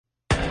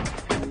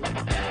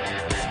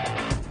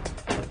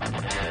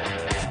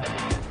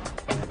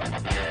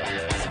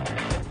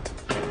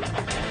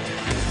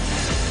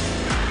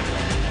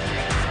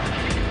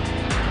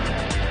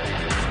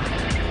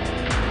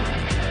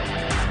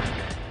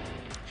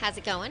How's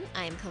it going?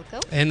 I'm Coco.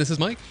 And this is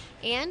Mike.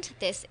 And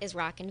this is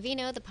Rock and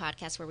Vino, the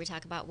podcast where we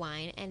talk about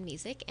wine and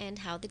music and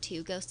how the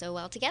two go so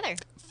well together.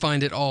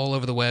 Find it all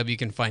over the web. You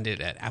can find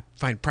it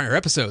find prior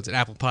episodes at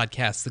Apple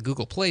Podcasts, the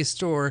Google Play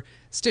Store,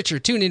 Stitcher,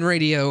 TuneIn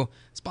Radio,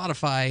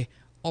 Spotify,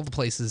 all the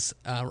places.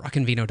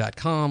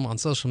 Rockandvino.com, on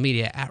social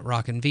media at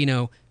Rock and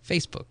Vino,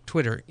 Facebook,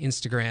 Twitter,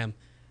 Instagram.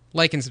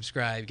 Like and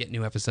subscribe. Get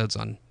new episodes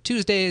on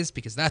Tuesdays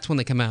because that's when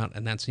they come out,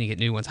 and that's when you get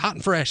new ones hot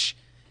and fresh.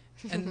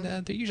 And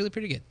they're usually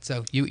pretty good.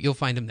 So you'll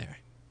find them there.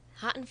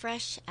 Hot and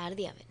fresh out of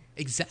the oven.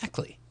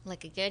 Exactly.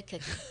 Like a good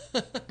cookie.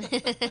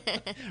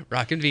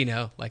 Rock and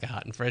Vino, like a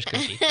hot and fresh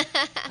cookie.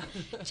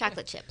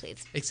 Chocolate chip,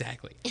 please.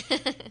 Exactly.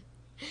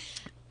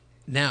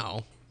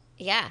 Now,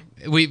 yeah.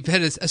 we've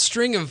had a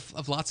string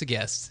of lots of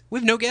guests. We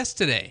have no guests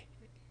today.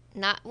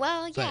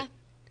 Yeah.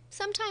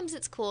 Sometimes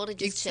it's cool to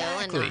just chill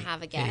and not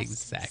have a guest.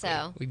 Exactly.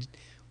 So We've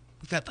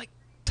got like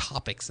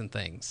topics and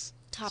things.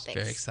 Topics. It's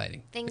very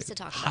exciting. Things to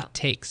talk Hot about.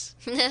 takes.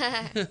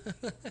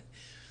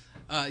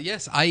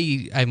 Yes,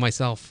 I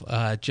myself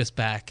just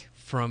back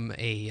from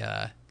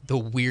the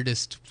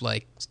weirdest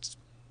like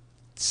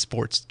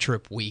sports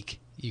trip week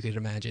you could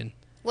imagine.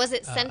 Was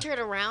it centered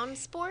around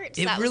sports?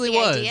 It That really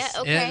was. was. The idea?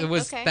 Okay. It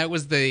was. Okay. That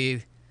was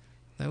the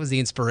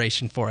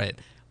inspiration for it.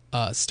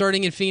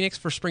 Starting in Phoenix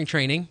for spring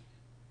training.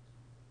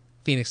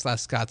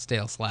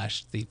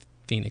 Phoenix/Scottsdale / the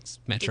Phoenix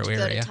metro Did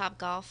you area. go to Top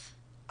Golf?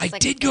 I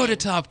did go to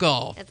Top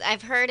Golf.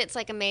 I've heard it's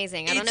like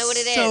amazing. I don't know what it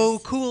is. It's so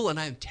cool, and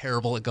I'm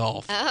terrible at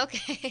golf. Oh,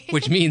 okay.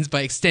 Which means,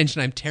 by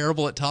extension, I'm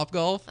terrible at Top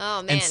Golf.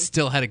 Oh, man. And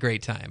still had a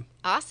great time.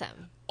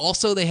 Awesome.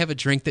 Also, they have a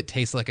drink that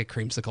tastes like a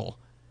creamsicle.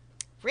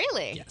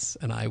 Really? Yes,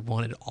 and I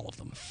wanted all of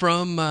them.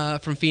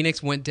 From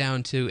Phoenix, went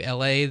down to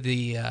L.A.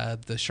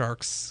 The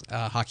Sharks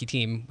hockey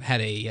team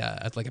had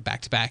a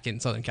back-to-back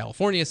in Southern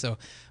California, so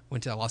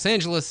went to Los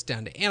Angeles,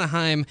 down to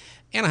Anaheim.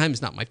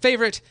 Anaheim's not my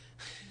favorite.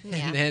 Yeah.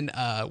 And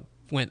then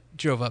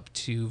drove up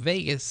to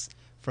Vegas.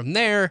 From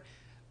there,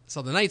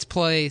 saw the Knights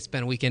play,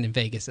 spent a weekend in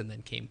Vegas, and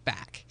then came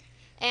back.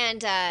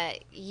 And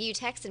you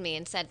texted me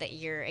and said that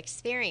your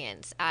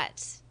experience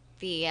at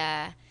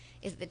the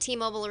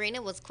T-Mobile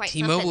Arena was quite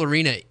T-Mobile something.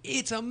 Arena,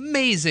 it's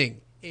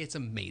amazing. It's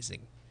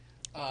amazing.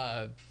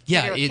 Could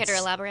Yeah, you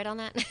elaborate on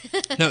that?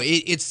 No,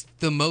 it's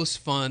the most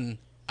fun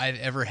I've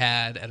ever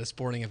had at a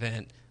sporting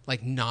event.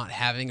 Like, not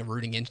having a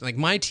rooting interest. Like,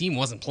 my team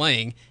wasn't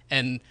playing,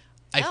 and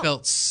I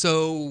felt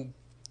so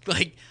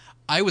like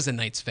I was a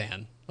Knights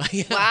fan.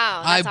 Like,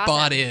 Wow, I that's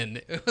bought awesome.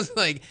 in. It was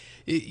like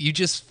you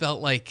just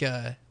felt like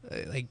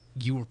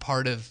you were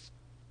part of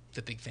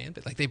the big fan,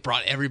 but like they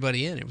brought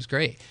everybody in. It was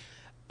great.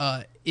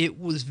 It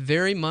was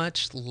very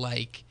much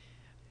like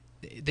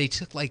they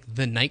took like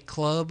the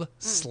nightclub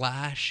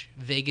 /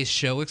 Vegas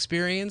show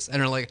experience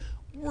and are like,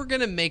 we're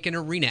gonna make an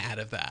arena out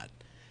of that.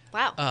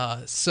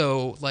 Wow.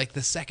 So like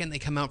the second they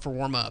come out for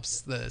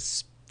warm-ups, the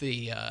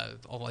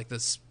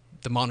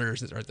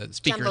monitors or the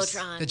speakers,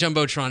 Jumbotron. the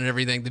Jumbotron and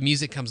everything, the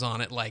music comes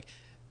on at like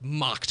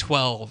Mach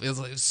 12. It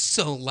was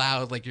so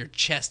loud, like your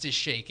chest is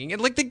shaking.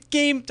 And like the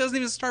game doesn't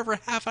even start for a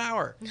half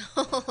hour. Did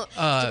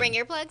you bring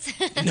earplugs?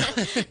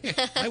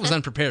 I was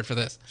unprepared for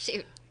this.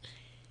 Shoot.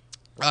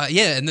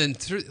 Yeah, and then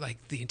through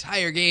like the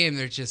entire game,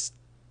 they're just,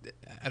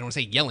 I don't want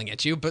to say yelling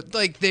at you, but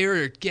like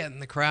they're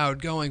getting the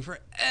crowd going for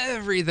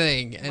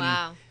everything. And,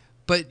 Wow.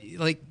 But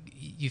like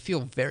you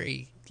feel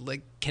very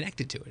like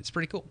connected to it. It's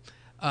pretty cool.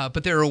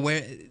 But they're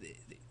aware.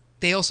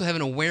 They also have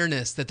an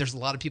awareness that there's a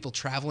lot of people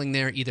traveling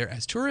there either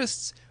as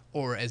tourists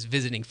or as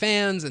visiting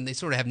fans, and they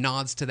sort of have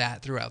nods to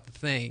that throughout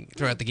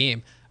the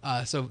game.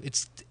 So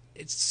it's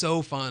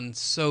so fun,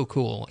 so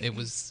cool. It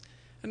was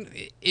I don't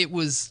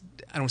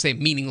want to say a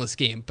meaningless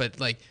game, but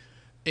like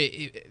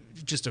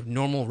just a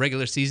normal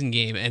regular season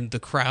game, and the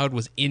crowd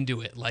was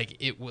into it like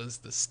it was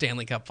the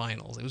Stanley Cup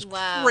Finals. It was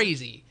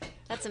crazy.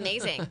 That's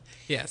amazing.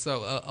 Yeah,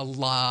 so a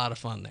lot of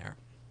fun there.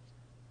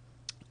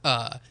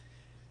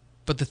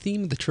 But the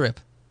theme of the trip,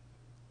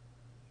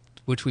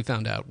 which we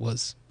found out,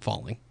 was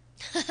falling.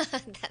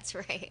 That's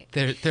right.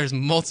 There's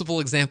multiple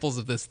examples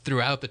of this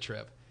throughout the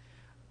trip.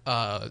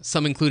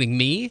 Some including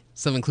me,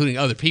 some including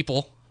other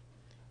people.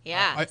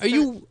 Yeah. Are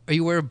you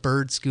aware of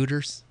bird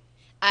scooters?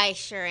 I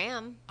sure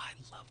am. I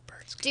love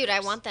bird scooters. Dude,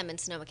 I want them in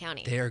Sonoma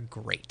County. They're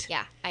great.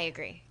 Yeah, I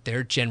agree.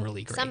 They're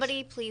generally great.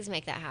 Somebody please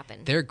make that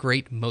happen. They're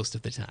great most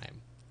of the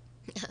time.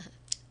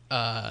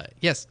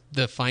 Yes,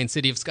 the fine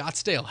city of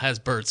Scottsdale has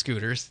bird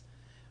scooters.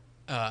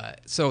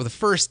 So the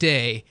first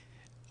day,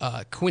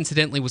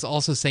 coincidentally, was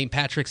also St.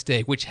 Patrick's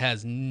Day, which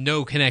has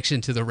no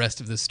connection to the rest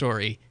of the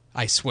story,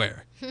 I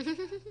swear.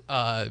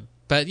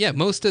 But yeah,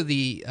 most of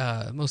the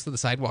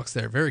sidewalks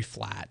there are very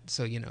flat,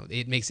 so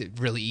it makes it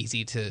really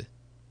easy to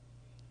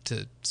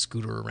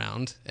scooter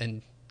around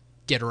and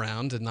get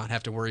around and not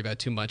have to worry about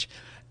too much.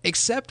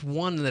 Except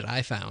one that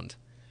I found,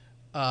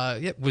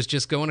 was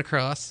just going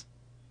across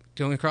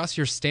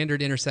your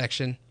standard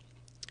intersection,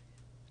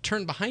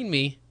 turned behind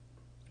me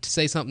to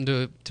say something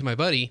to my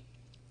buddy,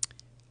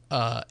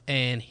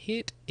 and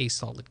hit a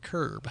solid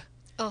curb.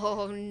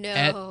 Oh,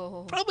 at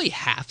no. probably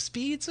half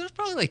speed, so it's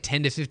probably like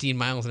 10 to 15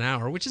 miles an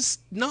hour, which is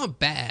not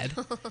bad.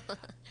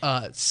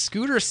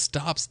 Scooter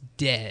stops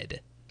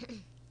dead,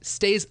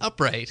 stays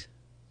upright.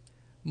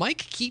 Mike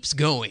keeps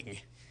going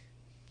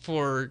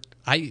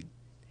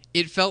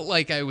it felt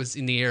like I was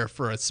in the air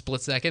for a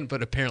split second,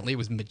 but apparently it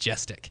was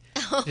majestic.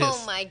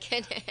 Oh, my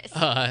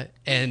goodness.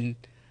 And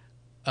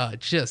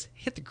just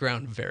hit the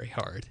ground very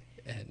hard.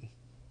 And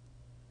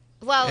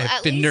Well, I've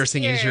at been least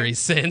nursing you're- injuries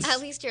since.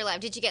 At least you're alive.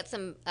 Did you get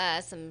some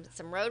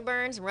road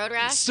burns, some road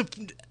rash?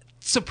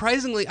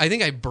 Surprisingly, I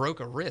think I broke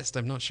a wrist.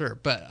 I'm not sure,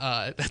 but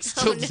that's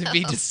still to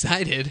be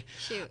decided.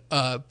 Shoot.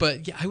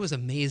 But yeah, I was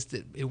amazed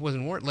that it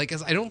wasn't worth. Like,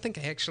 'cause I don't think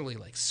I actually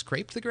like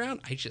scraped the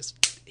ground. I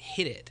just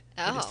hit it.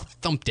 I just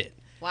thumped it.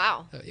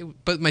 Wow.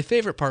 But my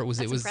favorite part was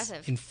That's it was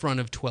impressive. in front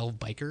of 12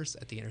 bikers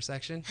at the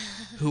intersection,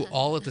 who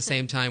all at the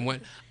same time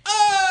went,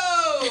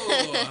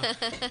 "Oh!"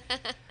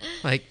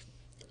 Like,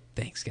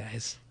 thanks,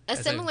 guys. A As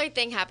I- similar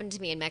thing happened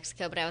to me in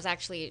Mexico, but I was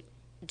actually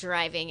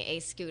driving a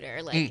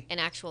scooter, like an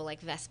actual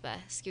like Vespa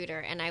scooter,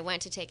 and I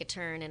went to take a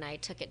turn and I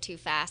took it too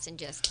fast and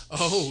just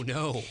Oh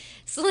no!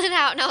 slid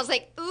out, and I was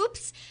like,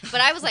 "Oops!" But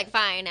I was like,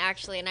 "Fine,"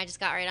 actually, and I just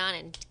got right on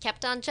and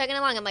kept on chugging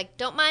along. I'm like,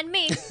 "Don't mind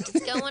me, just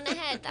going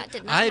ahead." That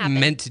did not I happen.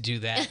 meant to do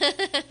that.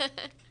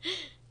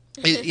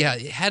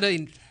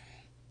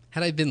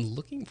 Had I been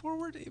looking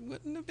forward, it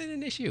wouldn't have been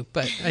an issue.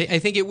 But I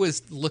think it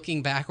was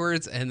looking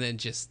backwards and then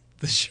just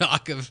the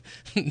shock of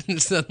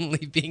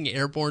suddenly being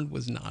airborne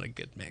was not a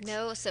good mix.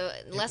 No, so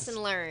lesson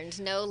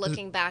learned: no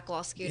looking back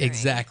while scootering.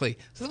 Exactly.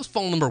 So that was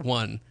fall number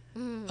 1.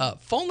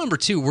 Fall number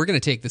 2, we're going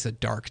to take this a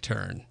dark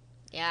turn.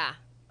 Yeah.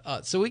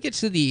 So we get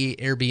to the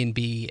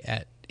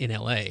Airbnb in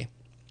LA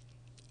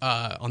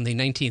on the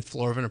 19th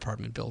floor of an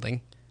apartment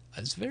building.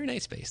 It's a very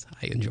nice space.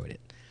 I enjoyed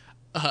it.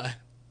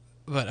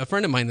 But a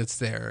friend of mine that's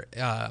there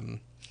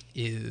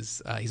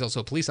he's also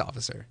a police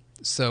officer.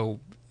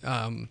 So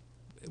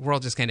we're all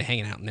just kind of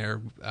hanging out in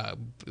there, I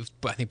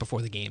think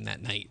before the game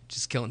that night,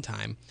 just killing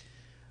time.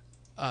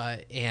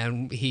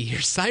 And he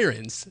hears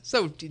sirens.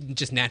 So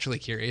just naturally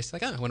curious,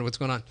 like, I wonder what's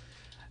going on.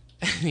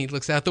 And he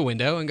looks out the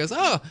window and goes,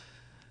 oh,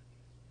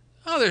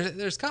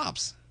 there's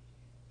cops.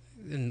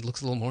 And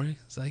looks a little more.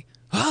 It's like,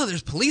 oh,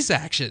 there's police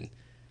action.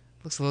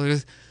 Looks a little,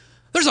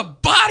 there's a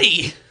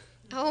body.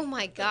 Oh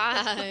my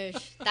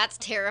gosh, that's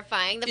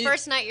terrifying. The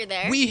first night you're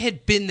there. We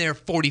had been there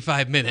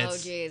 45 Oh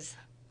minutes. jeez.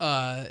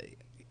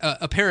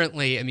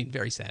 Apparently, I mean,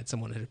 very sad.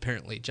 Someone had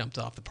apparently jumped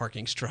off the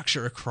parking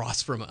structure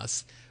across from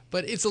us.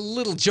 But it's a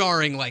little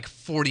jarring, like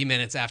 40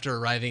 minutes after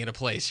arriving at a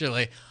place. You're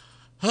like,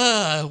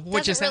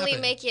 what just Doesn't really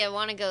happened? make you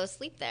want to go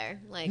sleep there.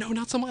 Like, No,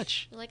 not so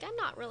much. you're like, I'm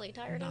not really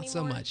tired Not anymore.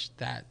 so much.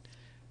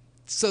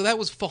 So that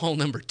was fall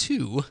number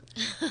 2.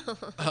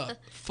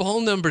 Fall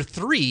number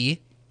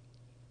 3,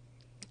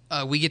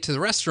 we get to the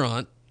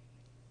restaurant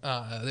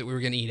that we were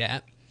going to eat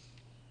at.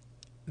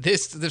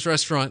 This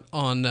restaurant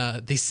on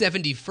the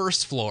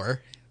 71st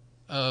floor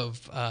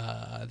of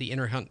the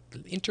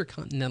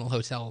Intercontinental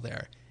Hotel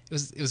there.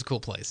 It was a cool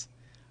place.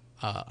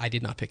 I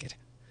did not pick it.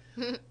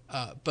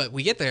 But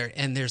we get there,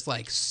 and there's,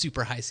 like,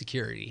 super high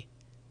security.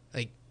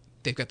 Like,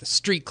 they've got the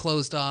street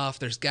closed off.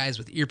 There's guys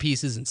with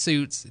earpieces and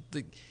suits.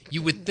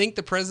 You would think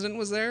the president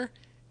was there,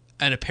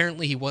 and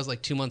apparently he was,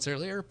 like, 2 months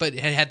earlier, but it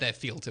had that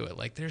feel to it.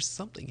 Like, there's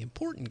something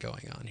important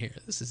going on here.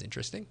 This is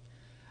interesting.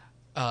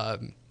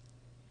 And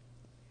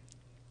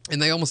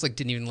they almost, like,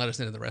 didn't even let us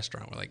into the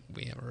restaurant. We're like,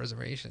 we have a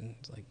reservation.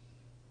 It's like,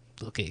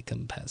 okay,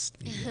 come past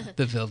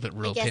the velvet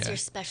rope I guess here. you're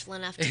special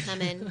enough to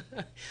come in.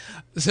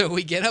 So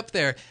we get up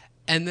there,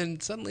 and then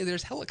suddenly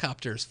there's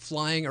helicopters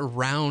flying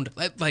around,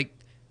 like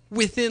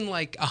within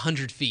like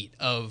 100 feet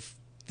of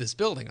this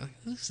building. I'm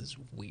like, this is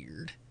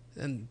weird.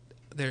 And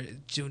they're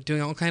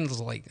doing all kinds of,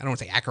 like, I don't want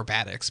to say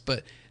acrobatics,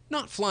 but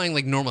not flying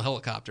like normal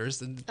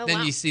helicopters. And Oh, then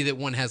wow. you see that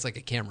one has like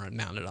a camera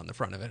mounted on the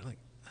front of it. I'm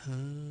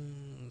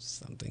like,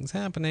 something's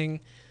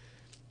happening.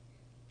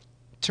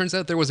 Turns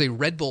out there was a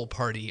Red Bull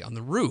party on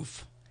the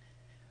roof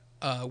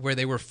where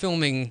they were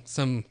filming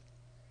some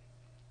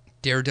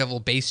Daredevil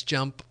base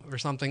jump or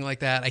something like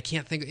that. I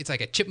can't think. It's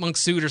like a chipmunk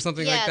suit or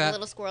something Yeah, like the that.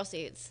 little squirrel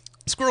suits.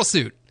 Squirrel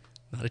suit,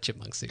 not a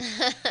chipmunk suit.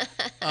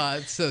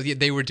 So yeah,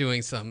 they were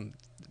doing some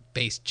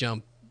base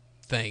jump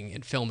thing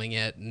and filming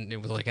it, and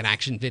it was like an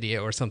action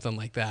video or something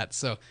like that.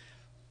 So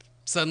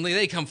suddenly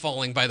they come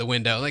falling by the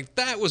window. Like,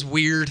 that was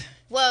weird.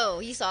 Whoa,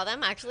 you saw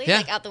them actually? Yeah.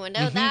 Like out the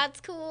window?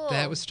 That's cool.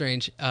 That was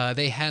strange.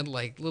 They had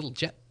like little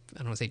I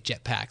don't want to say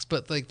jetpacks,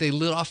 but like they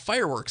lit off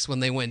fireworks when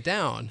they went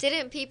down.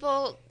 Didn't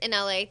people in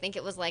LA think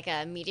it was like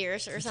a meteor or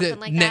something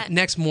like that?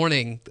 Next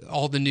morning,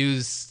 all the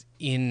news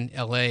in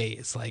LA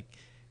is like,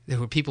 there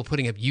were people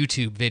putting up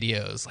YouTube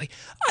videos like,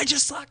 I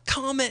just saw a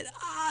comet,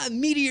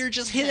 meteor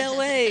just hit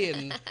LA,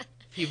 and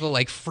people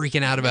like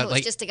freaking out No, about it was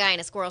like just a guy in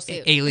a squirrel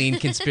suit. alien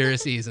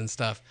conspiracies and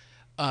stuff.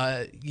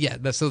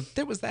 So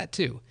there was that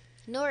too.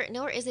 Nor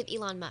is it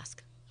Elon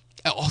Musk.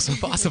 Also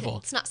possible.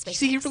 It's not You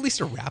see, he SpaceX. released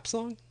a rap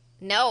song.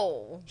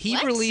 No. He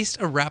What? released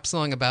a rap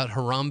song about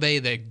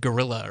Harambe the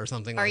gorilla or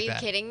something Are like you that.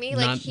 kidding me?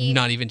 Like,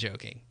 Not even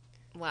joking.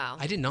 Wow.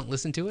 I did not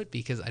listen to it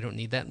because I don't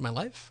need that in my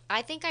life.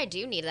 I think I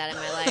do need that in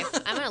my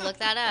life. I'm going to look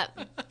that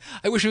up.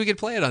 I wish we could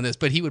play it on this,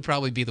 but he would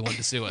probably be the one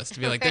to sue us, to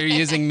be like, they're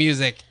using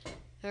music.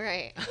 All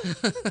right.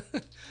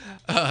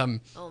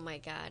 Oh, my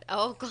God.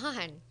 Oh,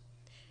 God.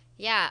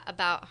 Yeah,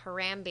 about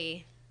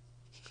Harambe.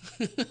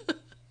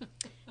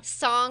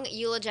 Song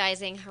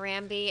eulogizing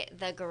Harambe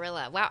the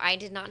gorilla. Wow, I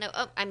did not know.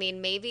 Oh, I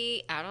mean,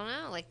 maybe, I don't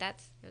know. Like,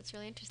 that's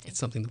really interesting. It's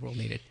something the world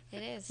needed.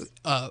 It is.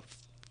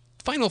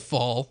 Final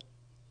Fall,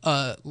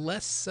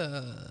 less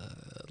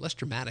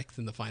dramatic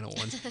than the final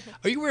ones.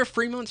 Are you aware of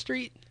Fremont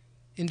Street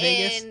in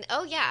Vegas?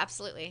 Oh, yeah,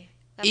 absolutely.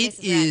 That It place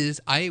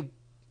is rad.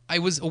 I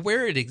was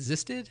aware it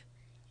existed,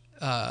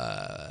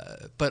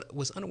 but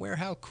was unaware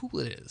how cool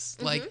it is.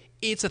 Mm-hmm. Like,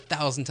 it's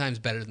 1,000 times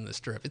better than the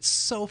Strip. It's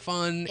so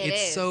fun. It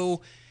is.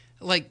 So,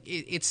 like,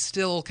 it's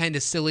still kind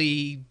of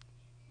silly,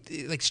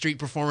 like street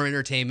performer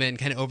entertainment,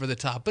 kind of over the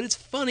top, but it's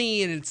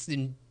funny and it's,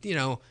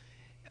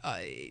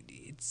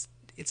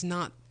 it's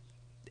not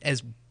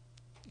as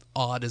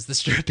odd as the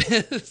Strip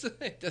is.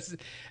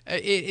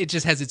 It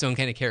just has its own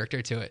kind of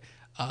character to it.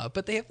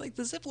 But they have like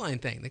the zip line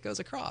thing that goes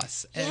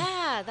across. And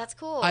Yeah, that's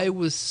cool. I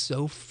was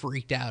so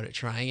freaked out at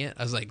trying it.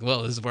 I was like,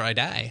 well, this is where I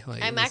die.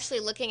 Like, I'm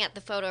actually looking at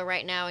the photo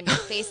right now, and your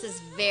face is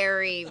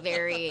very,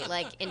 very,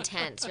 like,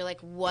 intense. You're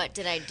like, what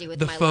did I do with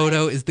the my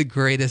photo life? is the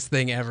greatest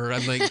thing ever.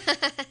 I'm like,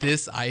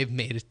 I've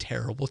made a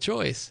terrible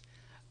choice.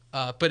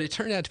 But it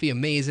turned out to be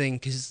amazing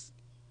because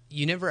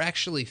you never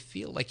actually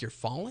feel like you're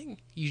falling.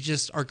 You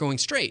just are going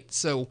straight.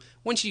 So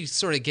once you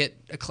sort of get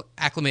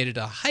acclimated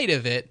to the height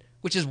of it,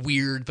 which is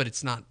weird, but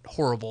it's not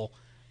horrible,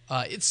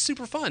 it's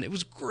super fun. It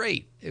was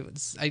great.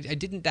 I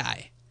didn't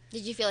die.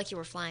 Did you feel like you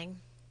were flying?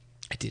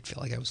 I did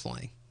feel like I was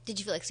flying. Did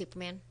you feel like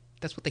Superman?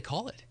 That's what they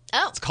call it.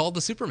 Oh. It's called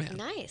the Superman.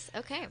 Nice.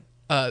 Okay.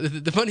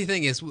 The funny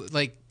thing is,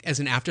 like, as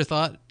an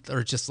afterthought,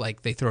 or just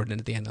like they throw it in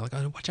at the end, they're like,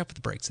 oh, watch out for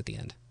the brakes at the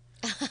end.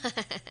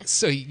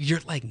 So you're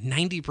like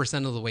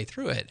 90% of the way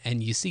through it,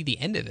 and you see the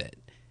end of it,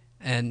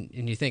 and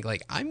you think,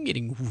 like, I'm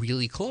getting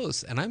really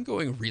close, and I'm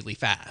going really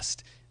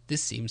fast.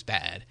 This seems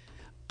bad.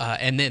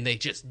 And then they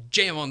just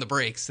jam on the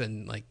brakes,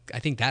 and, like, I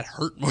think that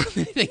hurt more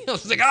than anything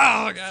else. It's like,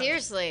 oh, God.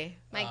 Seriously.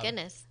 My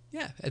goodness.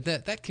 Yeah,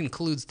 that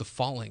concludes the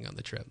falling on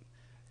the trip.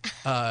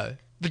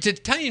 But to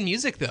tie in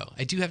music, though,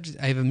 I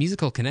have a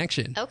musical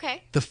connection.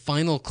 Okay. The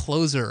final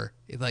closer,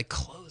 it like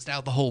closed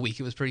out the whole week.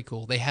 It was pretty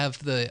cool. They have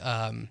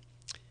the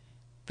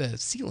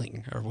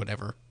ceiling or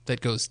whatever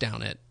that goes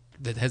down it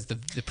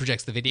that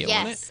projects the video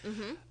on it. Yes.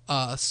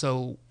 Mm-hmm.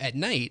 So at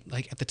night,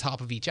 like at the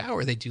top of each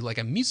hour, they do like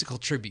a musical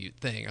tribute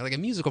thing or like a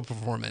musical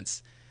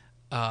performance.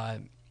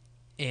 And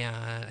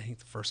I think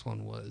the first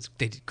one was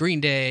they did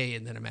Green Day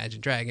and then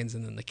Imagine Dragons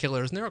and then the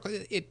Killers. And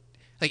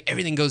like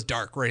everything goes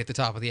dark right at the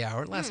top of the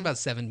hour. It lasts about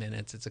 7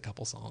 minutes. It's a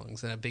couple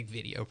songs and a big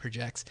video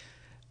projects.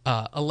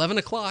 11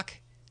 o'clock,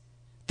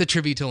 the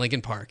tribute to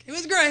Linkin Park. It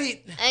was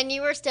great. And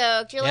you were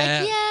stoked. You're Yeah.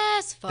 like,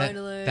 yes,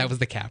 finally. That was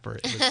the capper.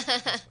 It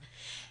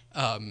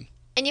was,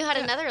 and you had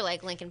another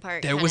like Linkin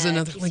Park. there was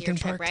kinda another piece of Linkin your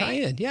trip, Park right?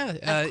 tie-in.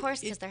 Yeah. Of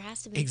course, because there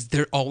has to be.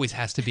 There always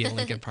has to be a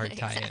Linkin Park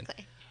tie-in.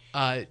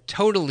 Exactly.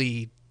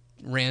 Totally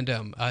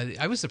random.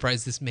 I was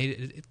surprised this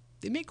made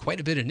it made quite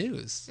a bit of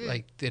news.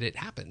 Like that it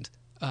happened.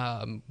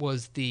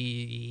 Was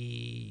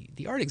the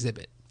art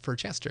exhibit for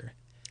Chester.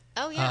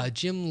 Oh yeah.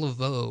 Jim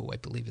Laveau, I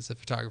believe is the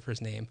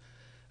photographer's name,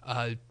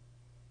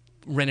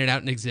 rented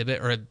out an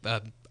exhibit or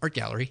a art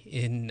gallery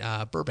in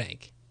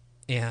Burbank,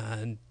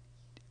 and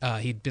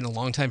he'd been a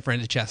longtime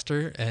friend of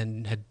Chester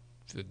and had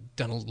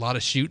done a lot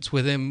of shoots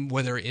with him,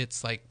 whether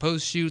it's like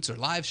pose shoots or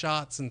live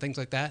shots and things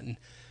like that.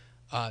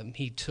 And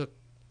he took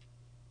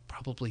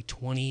probably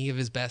 20 of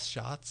his best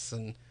shots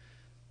and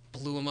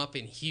blew them up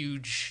in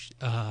huge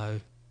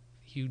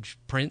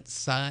print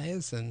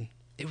size, and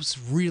it was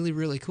really,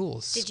 really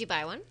cool. Did you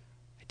buy one?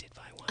 I did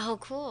buy one. Oh,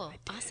 cool.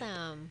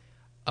 Awesome.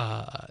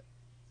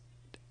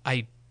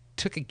 I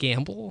took a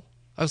gamble.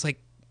 I was like,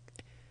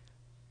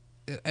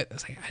 I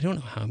don't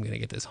know how I'm going to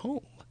get this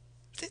home.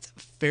 It's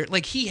fair.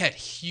 Like, he had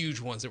huge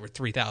ones that were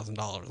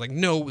 $3,000. Like,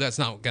 no, that's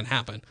not going to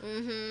happen.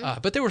 Mm-hmm.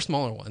 But there were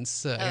smaller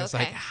ones. I was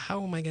like,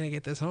 how am I going to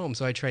get this home?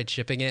 So I tried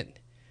shipping it.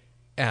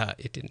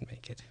 It didn't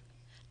make it.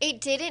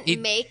 It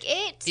didn't make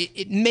it?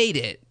 It made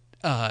it.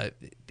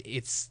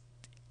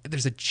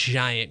 There's a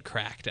giant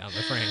crack down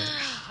the frame.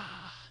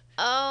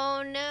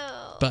 Oh,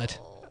 no. But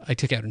I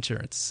took out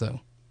insurance,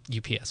 so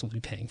UPS will be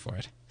paying for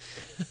it.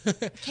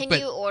 Can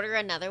you order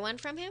another one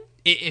from him?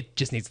 It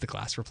just needs the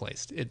glass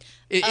replaced. It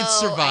I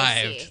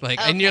survived. see. Like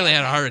I Okay, nearly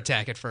had a heart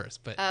attack at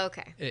first, but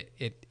Okay.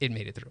 it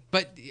made it through.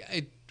 But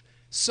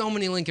so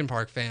many Linkin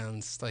Park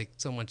fans, like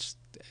so much.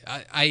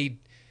 I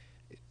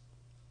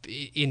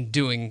in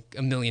doing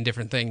a million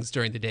different things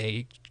during the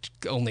day,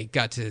 only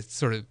got to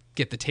sort of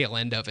get the tail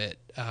end of it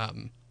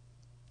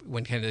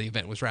when kind of the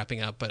event was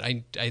wrapping up. But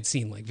I'd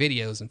seen like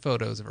videos and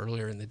photos of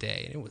earlier in the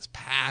day, and it was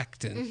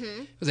packed, and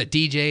it was a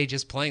DJ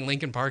just playing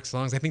Linkin Park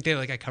songs. I think they had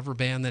like a cover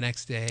band the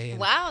next day. And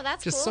Wow,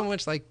 that's just cool. so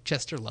much like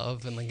Chester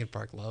love and Linkin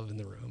Park love in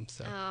the room.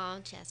 So Oh,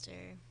 Chester.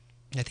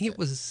 I think it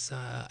was,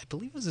 I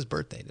believe it was his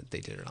birthday that they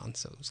did it on,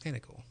 so it was kind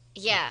of cool.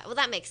 Yeah, well,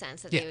 that makes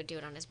sense that they would do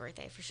it on his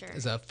birthday for sure.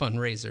 As a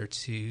fundraiser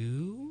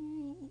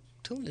to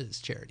Linda's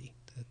charity,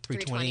 the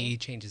 320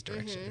 Changes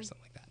Direction or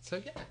something like that.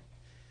 So yeah,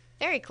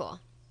 very cool.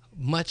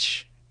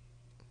 Much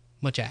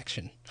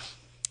action.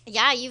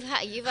 Yeah, you've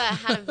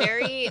had a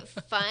very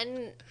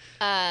fun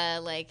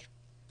like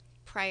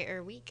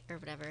prior week or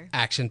whatever.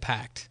 Action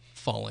packed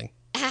falling.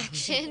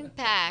 Action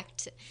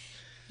packed.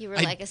 You were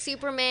like a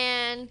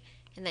Superman,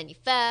 and then you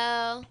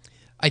fell.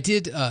 I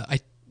did.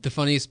 The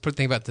funniest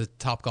thing about the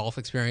Top Golf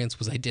experience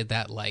was I did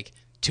that like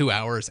 2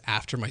 hours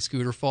after my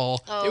scooter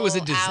fall. Oh, it was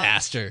a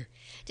disaster.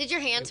 Ouch. Did your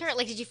hands hurt?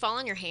 Like, did you fall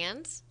on your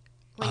hands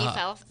when you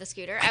fell off the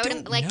scooter? I would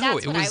don't like know.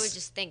 that's what I would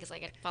just think is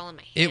like I'd fall on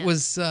my hand.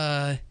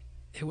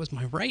 It was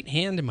my right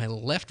hand and my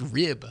left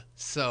rib.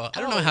 So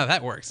I don't know how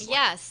that works.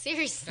 Yeah,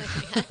 seriously.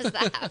 How does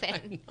that happen?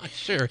 I'm not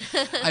sure.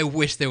 I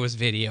wish there was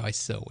video. I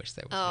so wish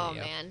there was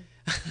video. Oh, man.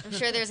 I'm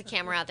sure there's a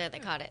camera out there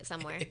that caught it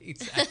somewhere.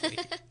 Exactly.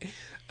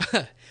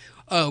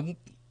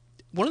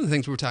 One of the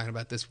things we were talking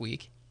about this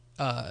week,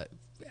 I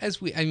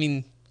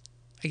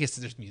guess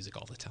there's music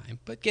all the time,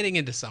 but getting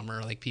into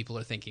summer, like people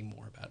are thinking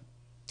more about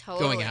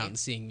going out and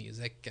seeing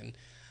music. And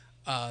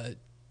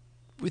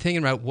we're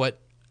thinking about what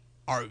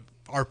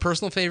our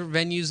personal favorite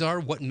venues are,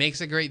 what makes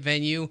a great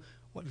venue,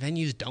 what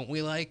venues don't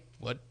we like,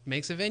 what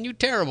makes a venue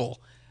terrible.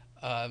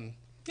 What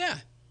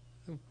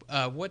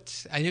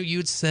I know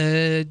you'd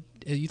said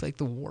you like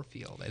the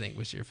Warfield, I think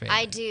was your favorite.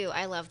 I do.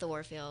 I love the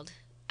Warfield.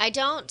 I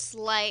don't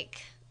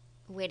like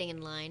waiting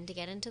in line to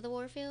get into the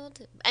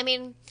Warfield. I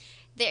mean,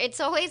 it's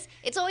always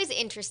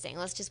interesting.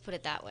 Let's just put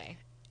it that way.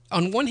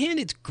 On one hand,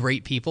 it's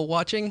great people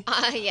watching.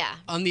 Yeah.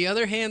 On the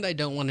other hand, I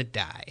don't want to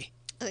die.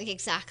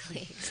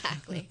 Exactly.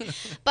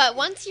 But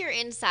once you're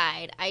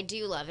inside, I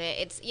do love it.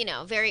 It's,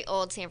 very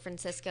old San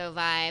Francisco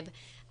vibe.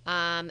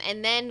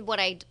 And then what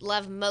I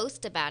love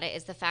most about it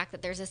is the fact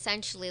that there's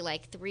essentially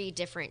like 3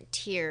 different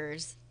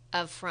tiers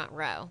of front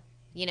row,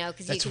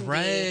 because That's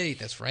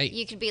right.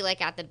 You could be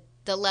like at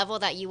the level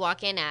that you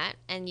walk in at,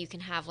 and you can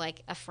have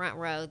like a front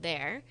row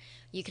there.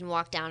 You can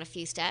walk down a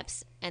few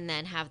steps and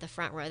then have the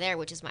front row there,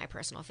 which is my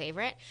personal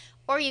favorite.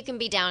 Or you can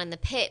be down in the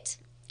pit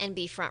and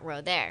be front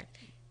row there.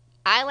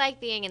 I like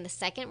being in the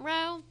second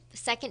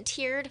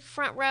tiered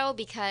front row,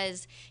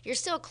 because you're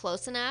still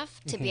close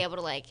enough to be able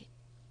to like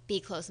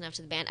be close enough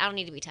to the band. I don't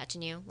need to be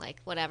touching you,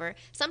 like whatever.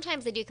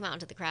 Sometimes they do come out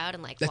into the crowd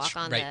and like walk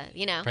on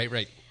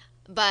Right.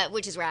 But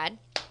which is rad.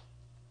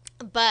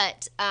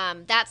 But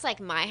that's like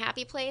my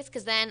happy place,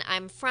 because then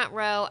I'm front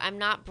row. I'm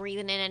not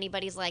breathing in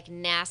anybody's like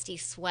nasty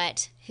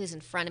sweat who's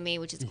in front of me,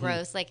 which is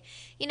gross. Like,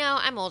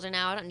 I'm older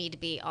now. I don't need to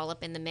be all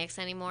up in the mix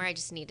anymore. I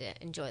just need to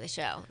enjoy the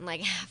show and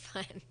like have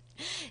fun.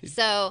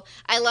 So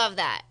I love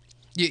that.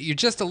 You're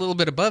just a little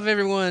bit above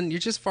everyone. You're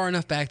just far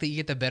enough back that you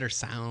get the better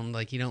sound.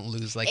 Like you don't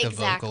lose like the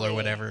vocal or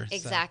whatever.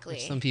 Exactly.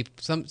 So, some people,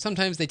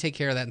 sometimes they take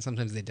care of that, and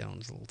sometimes they don't.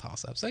 It's a little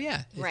toss up. So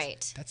yeah,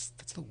 right. That's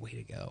the way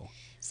to go.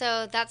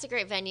 So that's a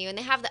great venue, and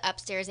they have the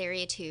upstairs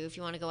area too. If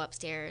you want to go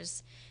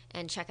upstairs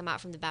and check them out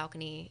from the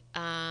balcony,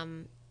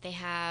 they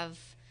have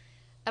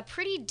a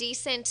pretty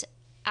decent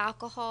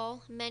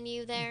alcohol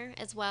menu there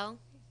as well,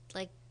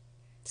 like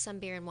some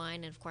beer and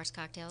wine, and of course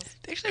cocktails.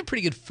 They actually have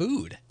pretty good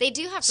food. They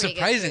do have pretty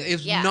surprising. good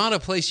food. It's not a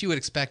place you would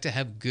expect to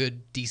have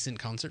good, decent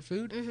concert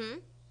food. Mm-hmm.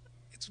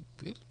 It's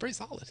pretty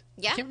solid.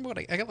 Yeah. I can't remember what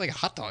I got, like a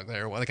hot dog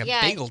there, or like a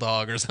bagel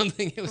dog or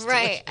something. It was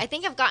right. delicious. I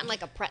think I've gotten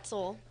like a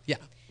pretzel. Yeah.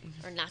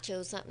 Or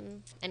nachos,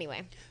 something.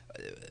 Anyway.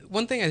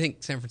 One thing I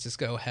think San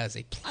Francisco has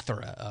a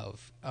plethora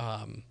of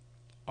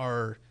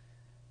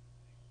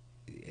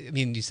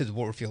you said the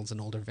Warfield's an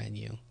older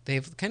venue. They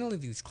have kind of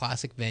like these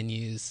classic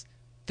venues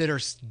that are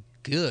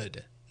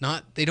good.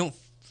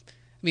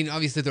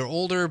 Obviously they're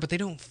older, but they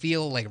don't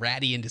feel like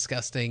ratty and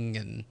disgusting,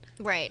 and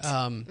right.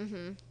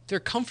 They're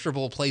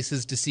comfortable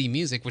places to see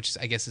music, which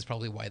I guess is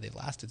probably why they've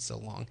lasted so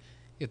long.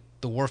 You get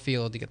the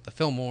Warfield, you get the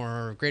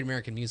Fillmore, Great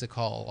American Music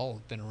Hall, all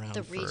have been around.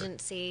 The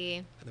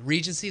Regency. The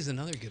Regency is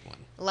another good one.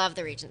 Love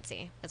the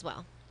Regency as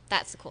well.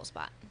 That's a cool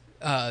spot.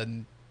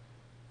 The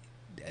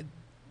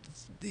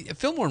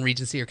Fillmore and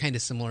Regency are kind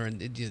of similar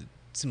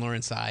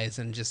in size,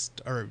 and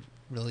just are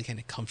really kind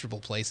of comfortable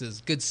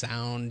places. Good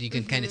sound, you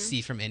can kind of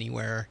see from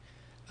anywhere.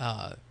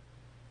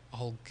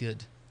 All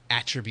good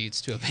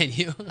attributes to a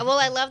venue. Well,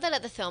 I love that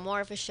at the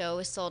Fillmore, if a show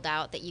is sold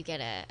out, that you get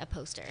a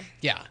poster.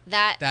 Yeah,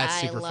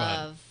 that's super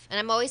fun. And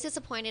I'm always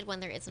disappointed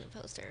when there isn't a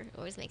poster. It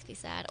always makes me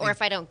sad. Or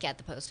if I don't get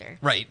the poster.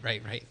 Right.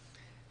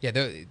 Yeah,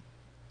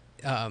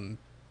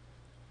 I've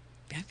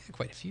got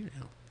quite a few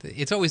now.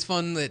 It's always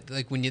fun that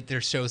like when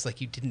there's shows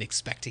like you didn't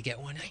expect to get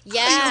one. Like,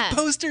 yeah, you have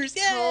posters.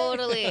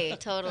 Yeah,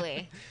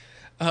 totally.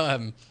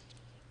 Trying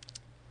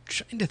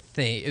to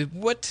think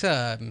what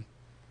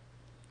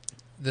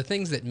the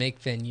things that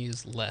make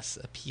venues less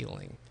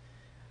appealing.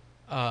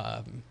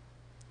 One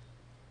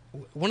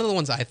of the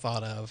ones I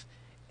thought of,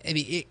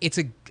 it's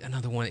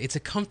another one. It's a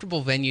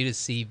comfortable venue to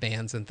see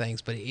bands and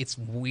things, but it's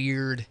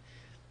weird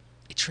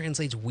it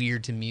translates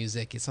weird to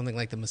music. It's something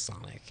like the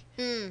Masonic,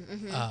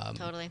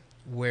 Totally.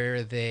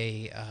 where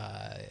they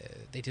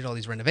did all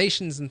these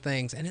renovations and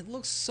things, and it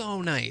looks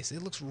so nice.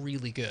 It looks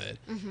really good.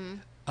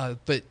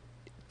 But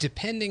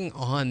depending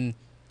on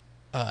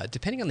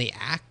the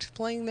act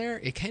playing there,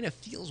 it kind of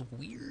feels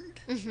weird.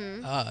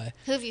 Who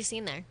have you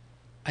seen there?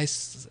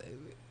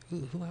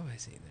 Who have I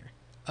seen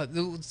there?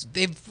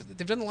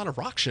 They've done a lot of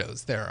rock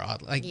shows there.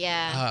 Like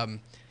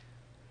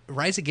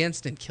Rise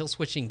Against and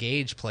Killswitch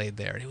Engage played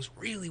there, and it was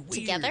really weird.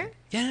 Together?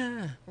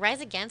 Yeah. Rise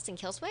Against and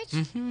Killswitch?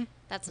 Mm-hmm.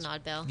 That's an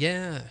odd bill.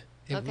 Yeah.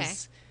 It Okay.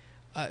 was,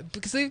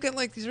 because they've got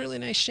like these really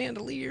nice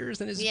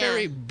chandeliers, and it's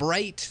very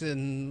bright,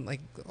 and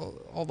like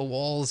all the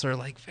walls are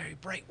like very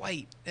bright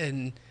white,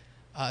 and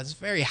it's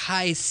very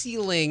high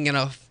ceiling,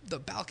 and the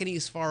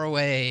balcony's far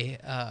away,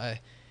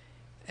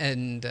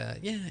 and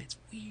it's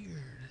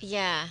weird.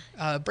 Yeah.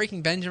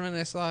 Breaking Benjamin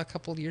I saw a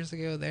couple of years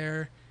ago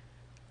there.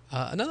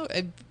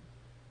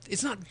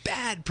 It's not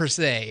bad per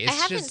se. I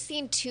haven't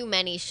seen too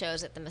many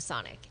shows at the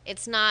Masonic.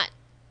 It's not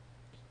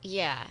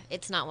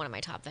one of my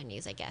top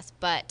venues, I guess.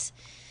 But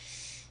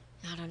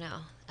I don't know.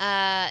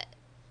 How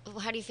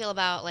do you feel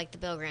about like the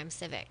Bill Graham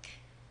Civic?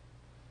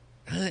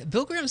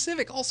 Bill Graham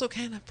Civic also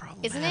kind of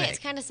problematic. Isn't it? It's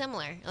kind of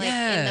similar. Like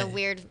Yeah. in the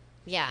weird.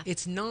 Yeah.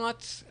 It's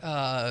not.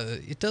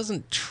 It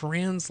doesn't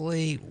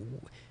translate.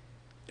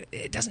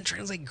 It doesn't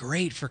translate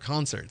great for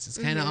concerts. It's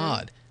kind of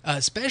odd,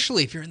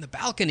 especially if you're in the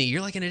balcony.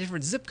 You're like in a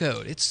different zip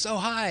code. It's so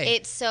high.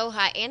 It's so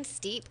high and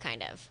steep,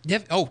 kind of.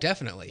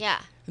 Definitely. Yeah.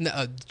 And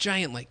the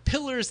giant like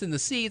pillars in the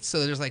seats.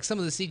 So there's like some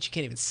of the seats you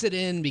can't even sit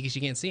in because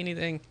you can't see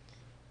anything.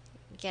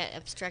 Get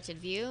obstructed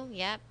view.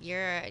 Yep.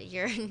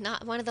 You're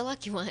not one of the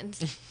lucky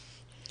ones.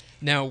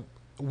 Now,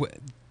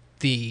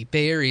 the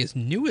Bay Area's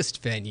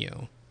newest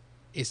venue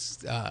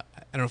is I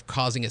don't know if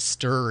causing a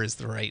stir is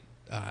the right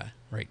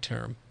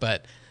term,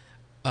 but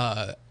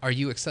are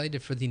you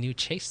excited for the new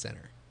Chase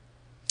Center?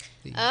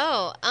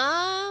 We'll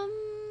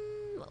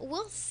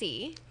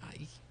see.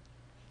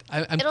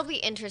 I'm It'll be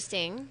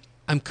interesting.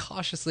 I'm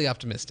cautiously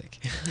optimistic.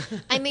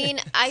 I mean,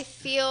 I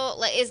feel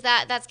like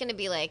that's going to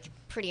be like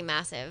pretty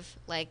massive,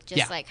 like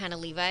just like kind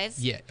of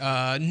Levi's. Yeah.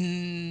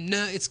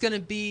 No, it's going to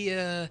be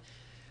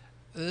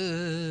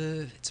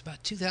it's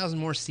about 2,000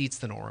 more seats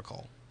than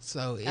Oracle.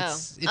 So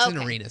it's an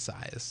arena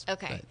size.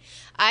 Okay.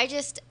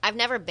 I've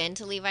never been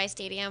to Levi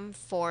Stadium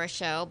for a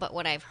show, but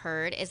what I've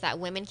heard is that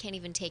women can't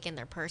even take in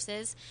their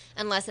purses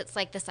unless it's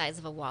like the size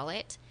of a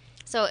wallet.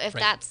 So if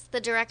that's the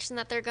direction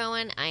that they're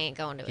going, I ain't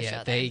going to a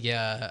show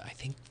there. I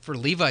think for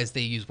Levi's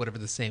they use whatever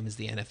the same as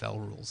the NFL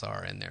rules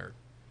are, and they're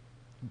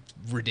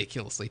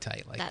ridiculously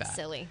tight like that. That's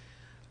silly.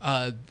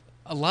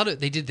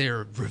 They did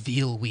their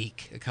reveal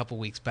week a couple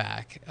weeks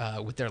back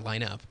with their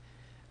lineup.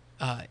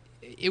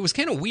 It was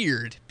kind of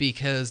weird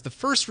because the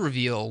first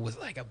reveal was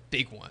like a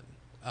big one.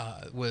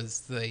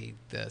 Was the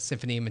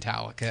Symphony of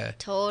Metallica.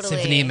 Totally.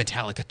 Symphony of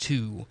Metallica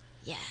 2.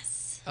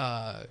 Yes.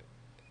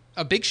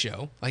 A big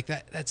show. Like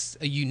that's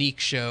a unique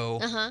show.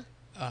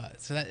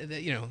 So that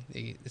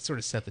it sort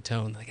of set the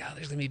tone. Like,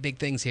 there's going to be big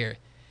things here.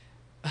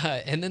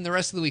 And then the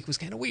rest of the week was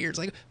kind of weird. It's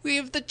like, we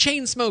have the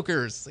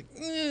Chainsmokers. It's like,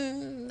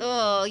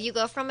 Oh, you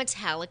go from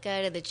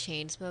Metallica to the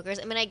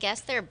Chainsmokers. I mean, I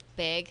guess they're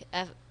big.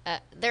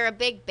 They're a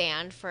big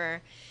band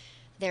for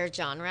their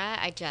genre.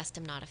 I just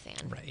am not a fan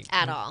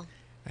at all.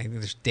 I think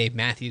there's Dave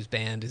Matthews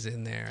Band is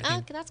in there. I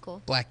think that's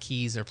cool. Black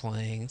Keys are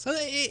playing. So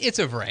it's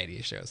a variety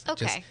of shows.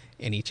 Okay. Just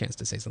any chance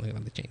to say something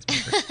about the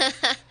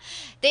Chainsmokers.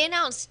 They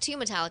announced 2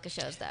 Metallica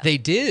shows, though. They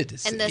did.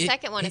 And the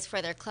second one is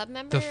for their club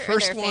member or their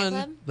fan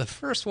club? The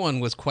first one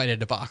was quite a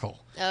debacle.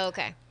 Oh,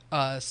 okay.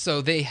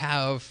 So they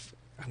have,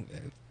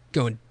 I'm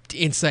going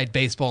inside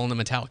baseball in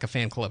the Metallica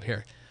fan club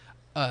here.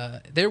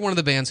 They're one of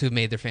the bands who've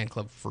made their fan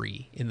club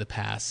free in the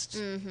past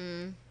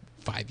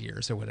 5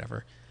 years or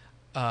whatever.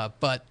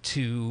 But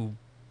to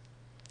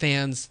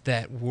fans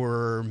that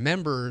were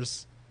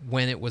members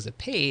when it was a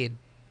paid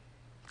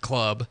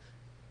club,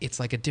 it's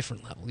like a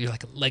different level. You're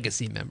like a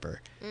legacy member.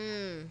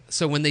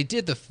 So when they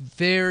did the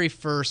very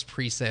first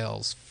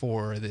pre-sales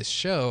for this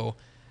show,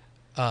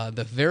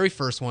 the very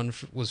first one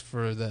was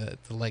for the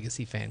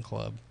legacy fan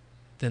club.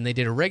 Then they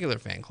did a regular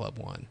fan club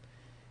one.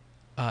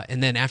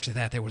 And then after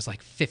that, there was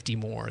like 50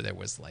 more. There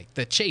was like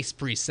the Chase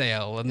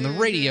pre-sale and the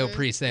radio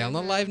pre-sale and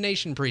the Live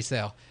Nation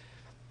pre-sale.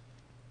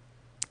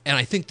 And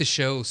I think the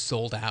show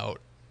sold out.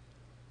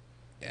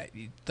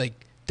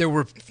 Like, there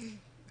were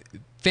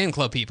fan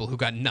club people who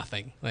got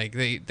nothing. Like,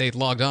 they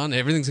logged on and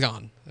everything's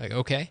gone. Like,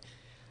 okay.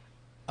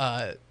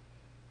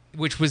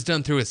 Which was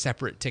done through a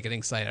separate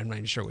ticketing site. I'm not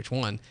even sure which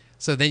one.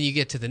 So then you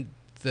get to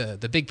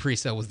the big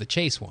pre-sale was the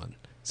Chase one.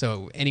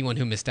 So anyone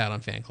who missed out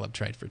on fan club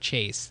tried for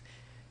Chase.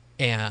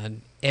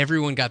 And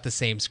everyone got the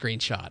same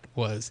screenshot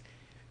was,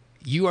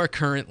 you are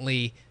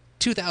currently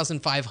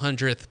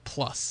 2,500th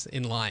plus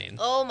in line.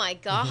 Oh my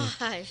gosh.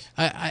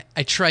 I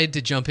tried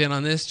to jump in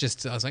on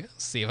this. I was like, I'll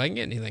see if I can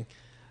get anything.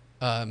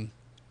 And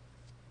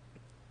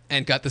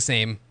got the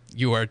same,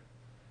 you are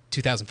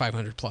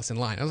 2,500 plus in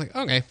line. I was like,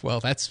 okay, well,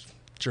 that's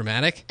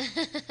dramatic.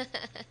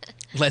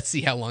 Let's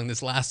see how long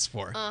this lasts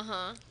for.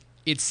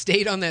 It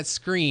stayed on that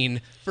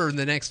screen for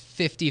the next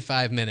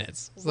 55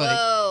 minutes. It's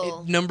Whoa.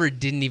 like, number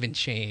didn't even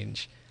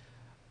change.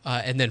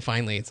 And then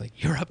finally, it's like,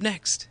 you're up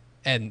next.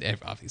 And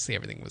obviously,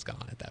 everything was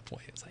gone at that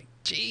point. It's like,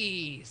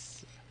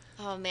 jeez.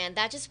 Oh man,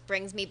 that just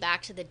brings me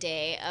back to the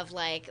day of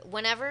like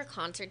whenever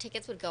concert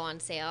tickets would go on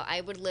sale, I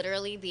would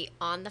literally be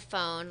on the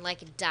phone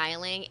like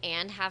dialing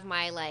and have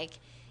my like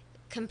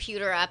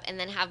computer up and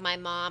then have my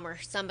mom or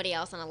somebody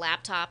else on a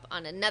laptop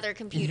on another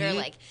computer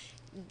like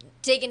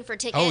digging for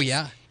tickets. Oh,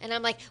 yeah. And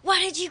I'm like, what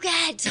did you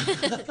get?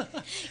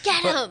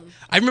 Get them.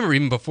 I remember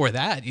even before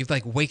that, you'd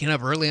like waking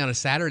up early on a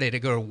Saturday to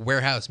go to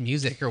Warehouse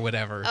Music or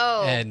whatever.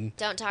 Oh, and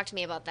don't talk to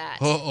me about that.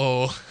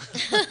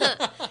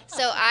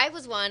 So I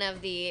was one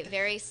of the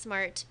very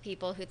smart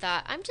people who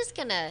thought, I'm just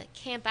going to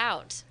camp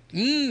out.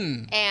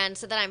 And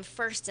so that I'm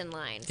first in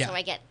line. Yeah. So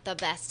I get the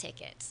best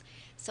tickets.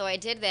 So I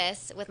did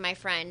this with my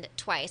friend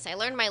twice. I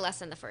learned my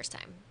lesson the first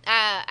time.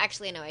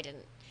 Actually, no, I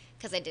didn't.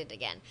 Because I did it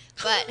again.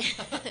 But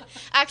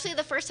actually,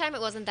 the first time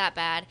it wasn't that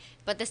bad.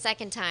 But the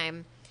second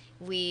time,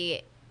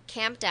 we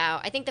camped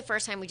out. I think the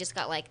first time we just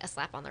got like a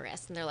slap on the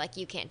wrist. And they're like,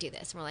 you can't do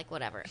this. And we're like,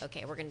 whatever.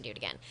 Okay, we're going to do it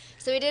again.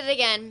 So we did it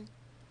again.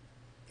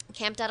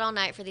 Camped out all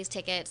night for these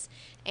tickets.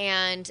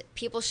 And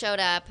people showed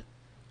up.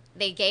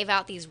 They gave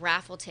out these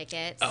raffle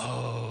tickets.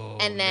 Oh,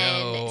 and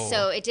then, no.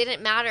 so it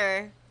didn't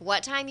matter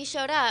what time you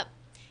showed up.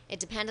 It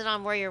depended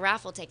on where your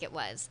raffle ticket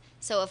was.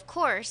 So, of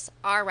course,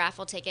 our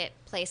raffle ticket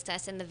placed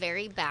us in the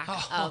very back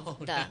of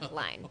the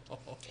line.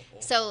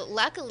 So,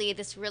 luckily,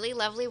 this really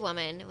lovely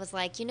woman was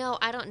like, you know,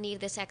 I don't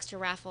need this extra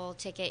raffle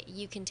ticket.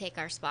 You can take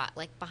our spot,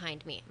 like,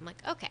 behind me. I'm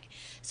like, okay.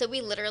 So,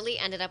 we literally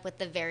ended up with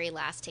the very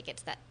last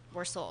tickets that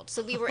were sold.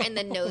 So, we were in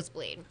the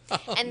nosebleed.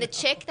 And the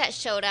chick that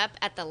showed up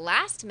at the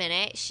last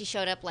minute, she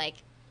showed up, like,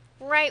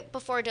 right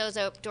before doors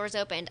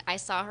opened. I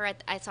saw her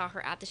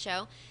at the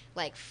show.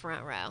 Like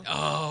front row.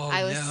 Oh,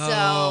 I was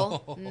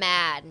no. so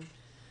mad.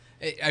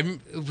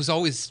 It was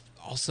always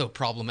also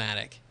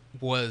problematic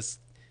was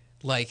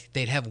like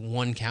they'd have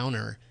one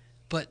counter,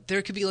 but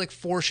there could be like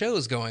 4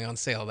 shows going on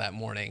sale that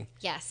morning.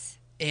 Yes.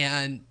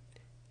 And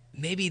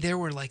maybe there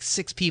were like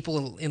 6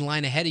 people in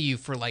line ahead of you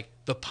for like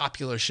the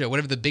popular show,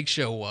 whatever the big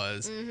show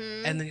was.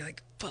 Mm-hmm. And then you're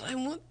like, but I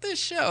want this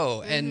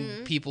show. Mm-hmm.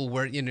 And people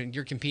were,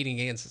 you're competing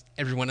against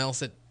everyone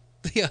else at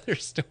the other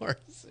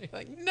stores. You're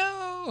like,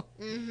 no.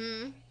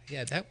 Mm-hmm.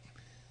 Yeah,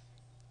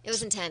 it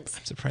was intense.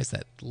 I'm surprised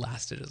that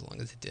lasted as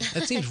long as it did.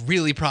 That seems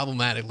really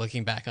problematic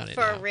looking back on it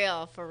For now.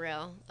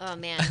 real. Oh,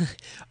 man.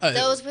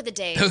 Those were the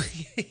days.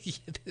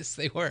 Yes,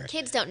 they were.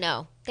 Kids don't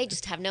know. They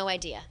just have no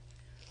idea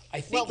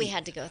what we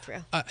had to go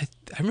through. I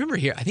remember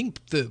here, I think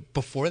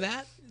before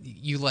that,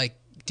 you like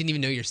didn't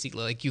even know your seat.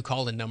 Like you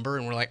called a number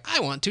and were like,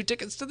 I want 2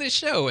 tickets to this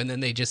show. And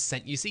then they just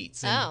sent you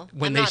seats. And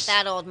I'm not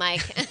that old,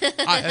 Mike.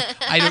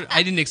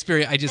 I didn't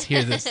experience, I just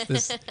hear this.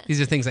 These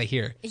are things I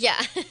hear.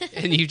 Yeah.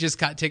 And you just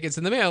got tickets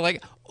in the mail.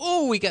 Like,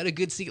 oh, we got a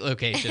good seat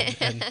location.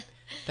 And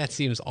that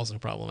seems also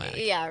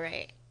problematic. Yeah,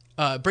 right.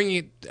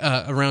 Bringing it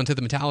around to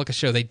the Metallica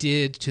show, they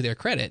did, to their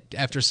credit,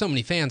 after so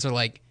many fans are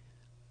like,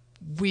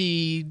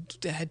 we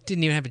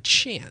didn't even have a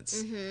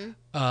chance.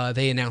 Mm-hmm.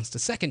 They announced a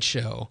second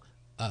show,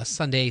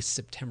 Sunday,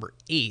 September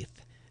 8th,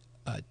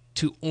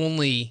 to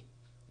only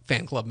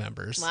fan club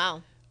members.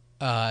 Wow.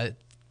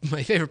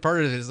 My favorite part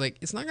of it is like,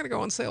 it's not going to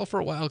go on sale for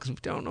a while because we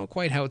don't know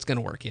quite how it's going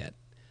to work yet.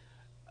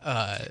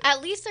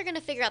 At least they're going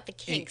to figure out the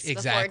kinks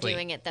exactly. before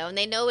doing it, though, and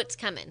they know it's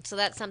coming, so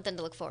that's something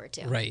to look forward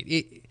to.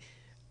 Right.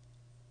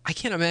 I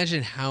can't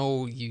imagine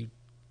how you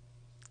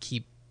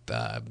keep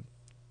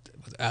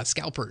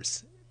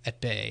scalpers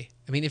at bay.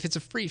 I mean, if it's a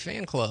free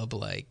fan club,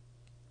 like,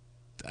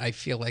 I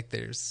feel like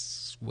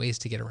there's ways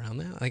to get around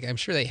that. Like, I'm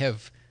sure they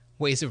have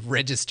ways of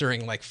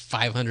registering like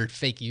 500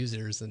 fake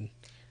users and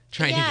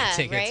trying to get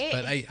tickets.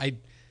 Right? But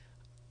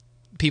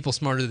people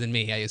smarter than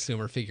me, I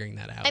assume, are figuring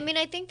that out. I mean,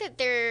 I think that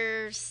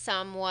they're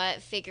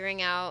somewhat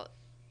figuring out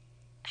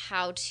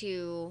how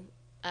to,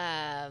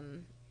 I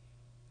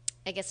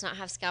guess, not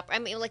have scalp. I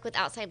mean, like with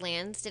Outside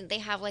Lands, didn't they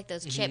have like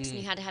those chips and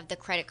you had to have the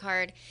credit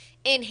card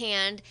in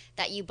hand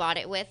that you bought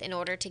it with in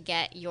order to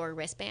get your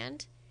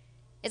wristband?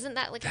 Isn't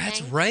that like a That's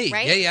thing?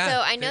 right. Yeah.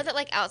 So I know that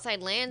like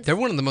Outside Lands, they're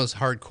one of the most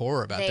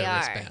hardcore about their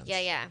wristbands.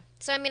 Yeah.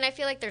 So I mean, I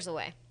feel like there's a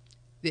way.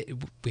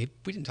 We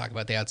didn't talk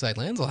about the Outside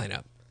Lands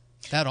lineup.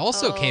 That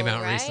also came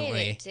out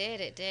recently.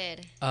 It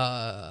did.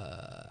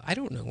 I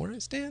don't know where I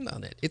stand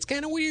on it. It's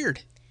kind of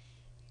weird.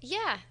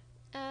 Yeah.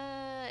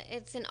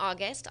 It's in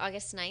August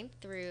 9th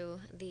through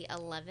the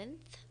 11th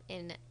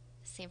in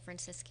San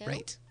Francisco.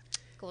 Right.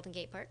 Golden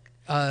Gate Park.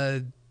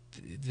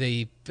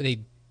 They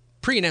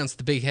pre-announced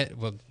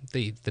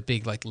the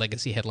big like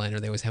legacy headliner.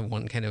 They always have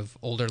one kind of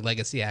older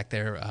legacy act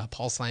there.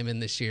 Paul Simon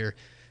this year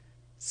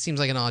seems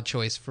like an odd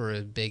choice for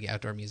a big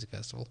outdoor music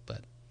festival,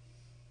 but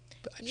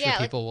I'm sure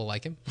people will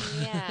like him.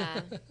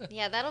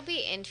 Yeah, that'll be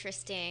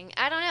interesting.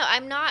 I don't know.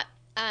 I'm not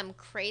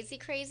crazy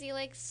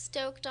like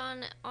stoked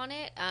on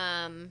it.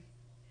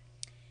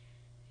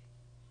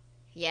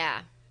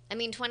 Yeah. I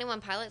mean,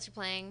 21 Pilots are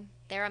playing.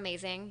 They're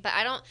amazing, but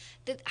I don't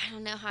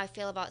know how I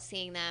feel about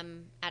seeing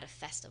them at a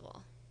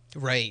festival.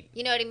 Right.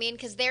 You know what I mean?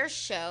 Because their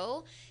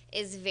show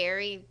is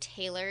very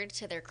tailored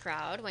to their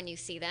crowd when you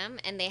see them,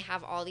 and they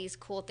have all these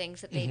cool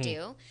things that they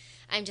do.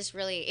 I'm just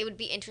really, it would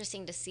be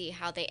interesting to see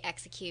how they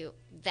execute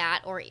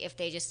that, or if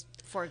they just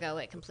forego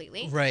it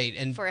completely. Right.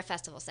 And for a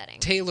festival setting.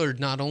 Tailored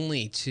not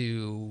only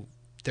to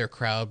their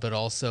crowd, but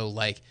also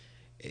like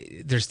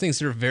there's things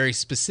that are very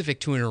specific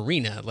to an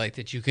arena, like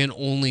that you can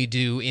only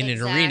do in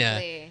an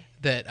arena.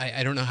 That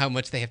I don't know how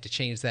much they have to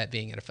change that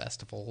being at a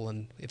festival,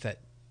 and if that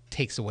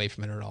takes away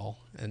from it at all.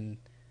 And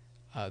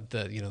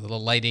the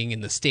lighting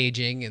and the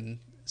staging and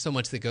so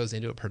much that goes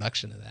into a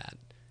production of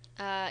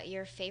that.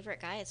 Your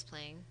favorite guy is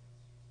playing.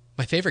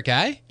 My favorite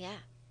guy? Yeah.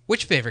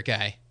 Which favorite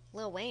guy?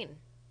 Lil Wayne.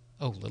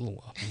 Oh,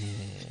 Lil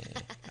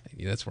Wayne.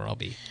 That's where I'll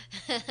be.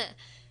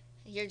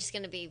 You're just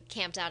going to be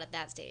camped out at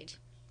that stage.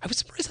 I was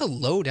surprised how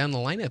low down the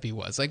lineup he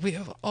was. Like, we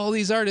have all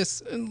these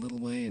artists and Lil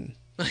Wayne.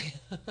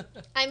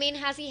 I mean,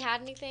 has he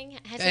had anything?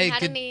 Has he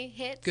had any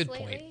hits lately?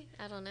 Point.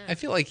 I don't know. I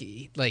feel like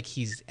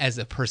he's as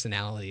a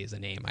personality, as a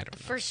name. I don't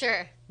know. For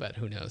sure. But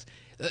who knows?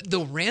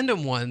 The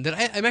random one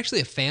that I'm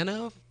actually a fan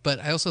of, but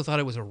I also thought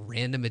it was a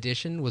random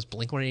addition, was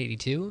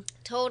Blink-182.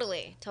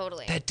 Totally.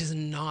 That does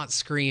not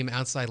scream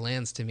Outside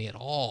Lands to me at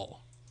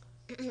all.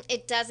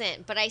 It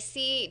doesn't, but I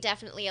see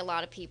definitely a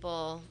lot of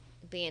people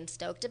being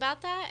stoked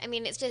about that. I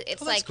mean, it's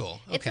like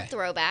cool. It's a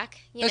throwback,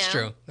 That's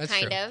true.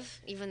 Kind of,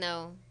 even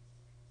though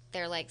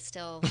they're like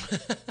still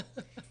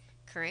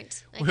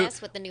current, I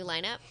guess, with the new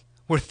lineup.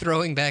 We're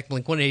throwing back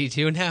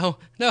Blink-182 now?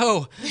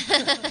 No.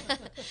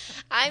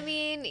 I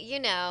mean,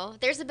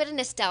 there's a bit of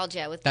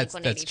nostalgia with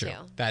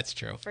Blink-182. That's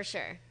true. For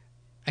sure.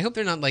 I hope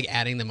they're not like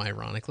adding them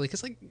ironically,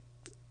 because like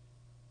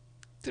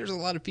there's a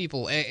lot of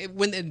people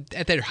when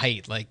at their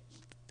height, like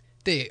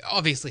they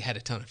obviously had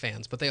a ton of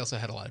fans, but they also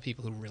had a lot of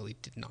people who really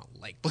did not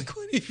like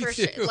Blink-182. For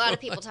sure. A lot of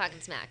people talking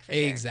smack, for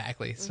sure.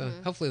 Exactly. So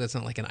hopefully that's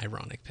not like an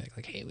ironic pick.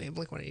 Like, hey, we have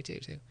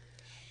Blink-182 too.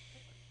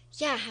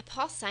 Yeah,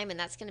 Paul Simon,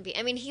 that's going to be...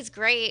 I mean, he's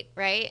great,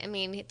 right? I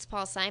mean, it's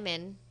Paul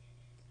Simon,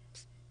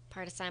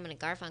 part of Simon and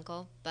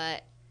Garfunkel,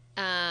 but...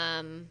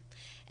 and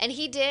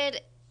he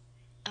did...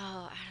 Oh,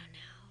 I don't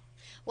know.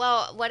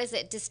 Well, what is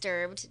it?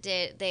 Disturbed.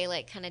 They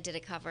like kind of did a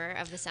cover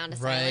of The Sound of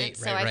Silence.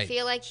 So I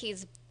feel like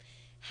he's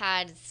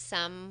had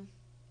some...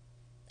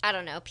 I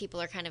don't know. People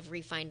are kind of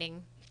refinding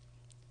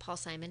Paul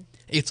Simon.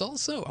 It's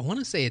also... I want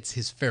to say it's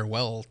his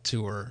farewell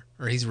tour,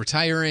 or he's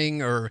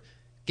retiring, or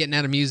getting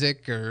out of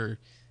music, or...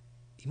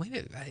 He might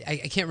have, I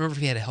can't remember if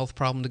he had a health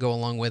problem to go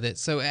along with it.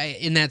 So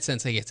in that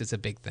sense, I guess it's a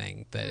big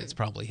thing that it's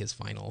probably his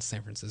final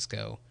San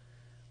Francisco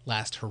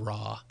last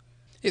hurrah.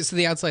 So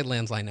the Outside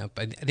Lands lineup,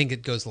 I think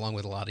it goes along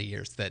with a lot of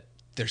years that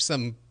there's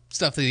some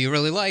stuff that you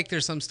really like.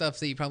 There's some stuff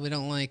that you probably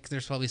don't like.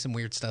 There's probably some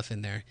weird stuff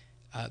in there.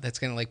 That's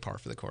kind of like par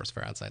for the course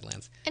for Outside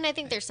Lands. And I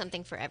think there's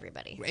something for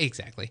everybody.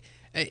 Exactly.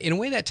 In a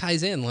way that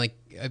ties in, like...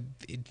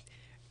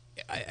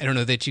 I don't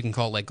know that you can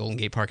call like Golden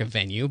Gate Park a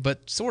venue,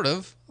 but sort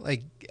of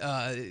like...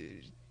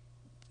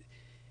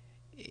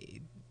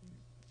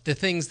 the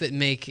things that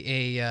make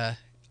a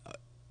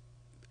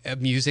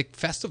music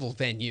festival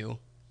venue,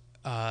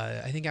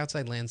 I think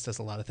Outside Lands does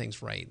a lot of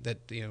things right.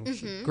 That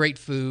great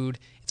food.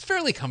 It's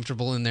fairly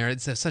comfortable in there.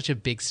 It's such a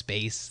big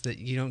space that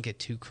you don't get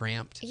too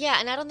cramped. Yeah,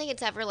 and I don't think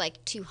it's ever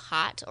like too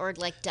hot or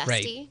like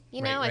dusty.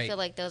 Right. I feel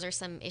like those are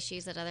some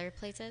issues at other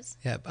places.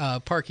 Yeah,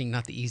 parking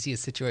not the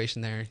easiest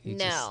situation there.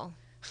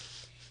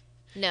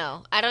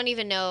 No, I don't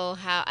even know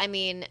how. I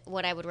mean,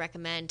 what I would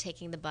recommend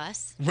taking the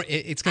bus.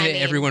 It's kind of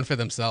everyone for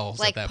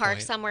themselves. Like at that park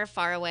point. somewhere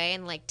far away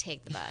and like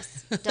take the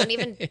bus. Don't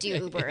even do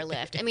Uber or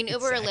Lyft. I mean,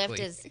 Uber or Lyft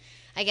is.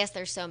 I guess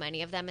there's so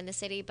many of them in the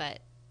city,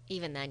 but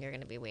even then, you're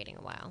going to be waiting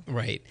a while.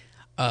 Right.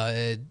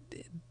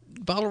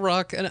 Bottle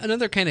Rock,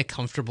 another kind of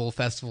comfortable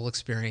festival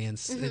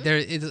experience. There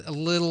is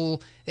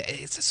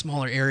it's a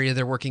smaller area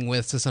they're working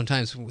with, so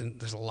sometimes when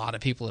there's a lot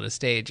of people at a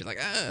stage, you're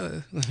like,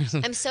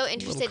 I'm so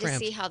interested to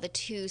see how the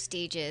two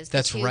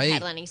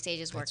headlining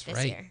stages work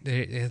this year.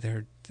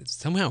 They're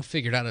somehow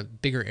figured out a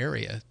bigger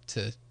area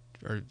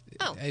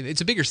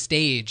it's a bigger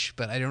stage,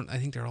 but I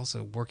think they're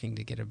also working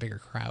to get a bigger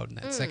crowd in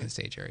that second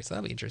stage area, so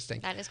that'll be interesting.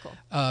 That is cool.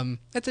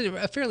 That's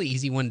a fairly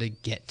easy one to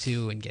get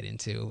to and get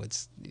into.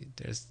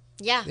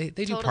 They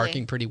do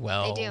parking pretty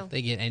well. They do.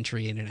 They get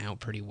entry in and out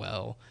pretty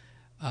well.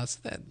 So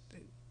that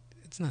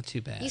it's not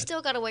too bad. You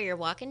still got to wear your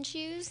walking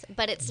shoes,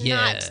 but it's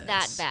not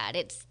that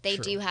bad. They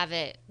do have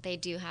it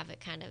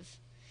kind of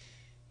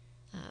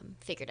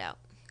figured out.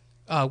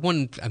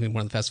 One of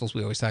the festivals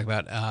we always talk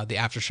about, the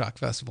Aftershock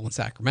Festival in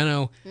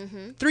Sacramento.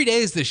 3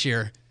 days this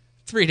year.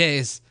 3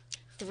 days.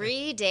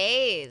 3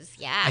 days,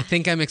 yeah. I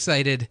think I'm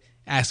excited.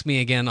 Ask me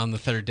again on the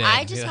third day.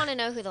 I just want to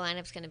know who the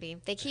lineup's going to be.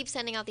 They keep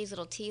sending out these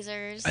little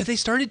teasers. Have they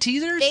started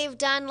teasers? They've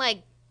done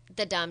like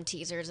the dumb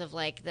teasers of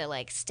like the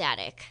like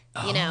static.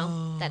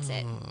 That's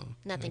it.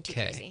 Nothing too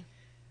crazy.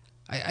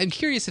 I'm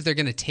curious if they're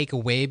going to take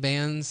away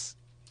bands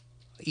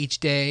each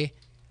day.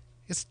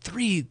 It's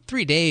 3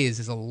 days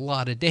is a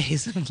lot of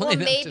days. Well,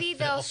 maybe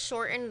they'll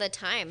shorten the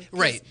time.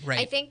 Right.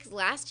 I think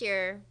last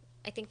year,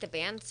 the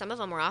band, some of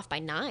them were off by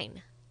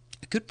 9.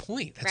 Good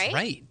point. That's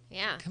right.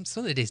 Yeah.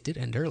 Some of the days did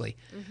end early.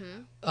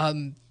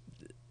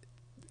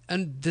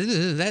 And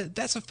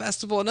that's a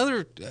festival.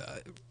 Another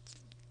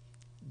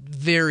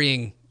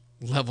varying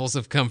levels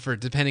of comfort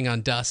depending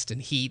on dust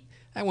and heat.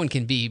 That one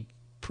can be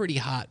pretty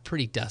hot,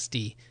 pretty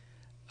dusty.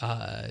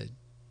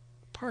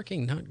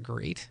 Parking, not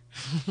great.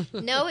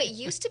 No, it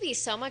used to be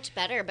so much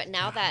better, but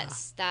now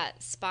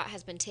that spot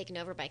has been taken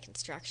over by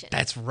construction.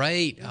 That's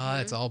right.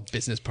 It's all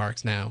business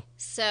parks now.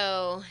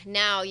 So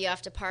now you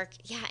have to park,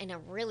 in a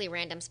really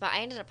random spot.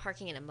 I ended up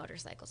parking in a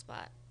motorcycle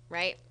spot,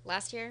 right?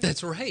 Last year?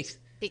 That's right.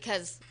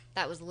 Because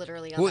that was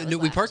literally all that was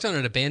we left. parked on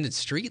an abandoned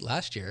street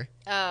last year.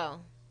 Oh.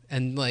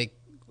 And,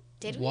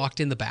 Did we? walked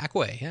in the back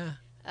way, yeah.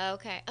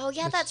 Okay. Oh,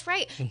 yeah, that's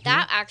right.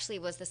 That actually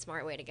was the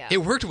smart way to go. It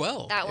worked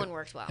well. That one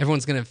worked well.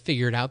 Everyone's going to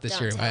figure it out this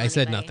Don't year. tell I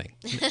said anybody.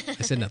 nothing.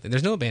 I said nothing.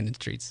 There's no abandoned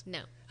streets.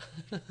 No.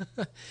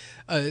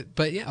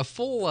 But yeah, a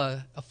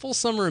full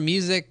summer of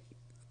music,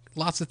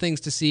 lots of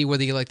things to see,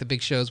 whether you like the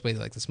big shows, whether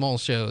you like the small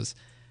shows.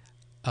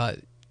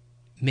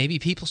 Maybe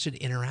people should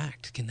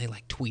interact. Can they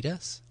tweet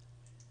us?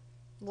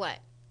 What?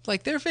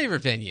 Their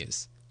favorite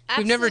venues.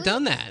 We've never Absolutely.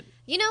 done that.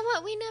 You know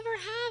what? We never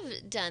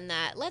have done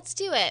that. Let's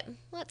do it.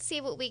 Let's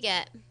see what we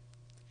get.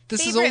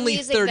 This is Favorite only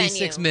music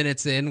 36 venue.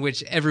 minutes in,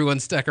 which everyone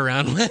stuck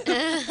around with.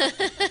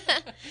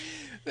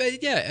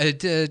 But yeah,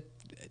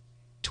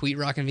 tweet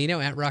Rock and Vino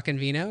at Rock and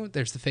Vino.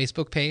 There's the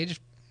Facebook page.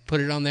 Put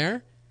it on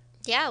there.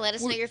 Yeah, let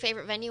us know your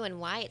favorite venue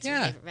and why it's your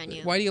favorite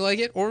venue. Why do you like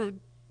it? Or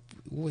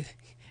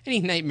any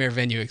nightmare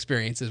venue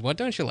experiences. What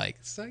don't you like?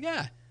 So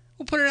yeah,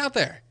 we'll put it out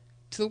there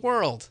to the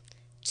world.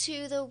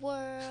 To the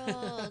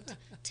world.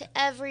 To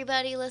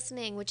everybody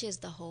listening, which is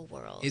the whole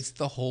world. It's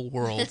the whole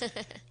world.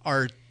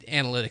 Our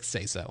analytics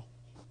say so.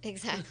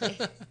 Exactly.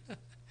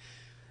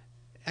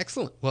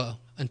 Excellent. Well,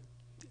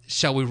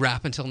 shall we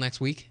wrap until next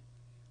week?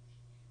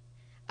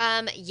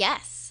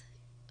 Yes.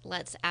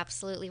 Let's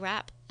absolutely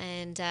wrap.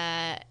 And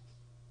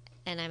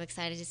I'm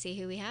excited to see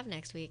who we have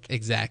next week.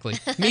 Exactly.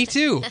 Me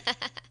too.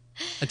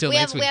 Until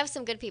next week. We have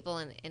some good people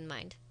in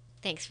mind.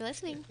 Thanks for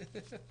listening.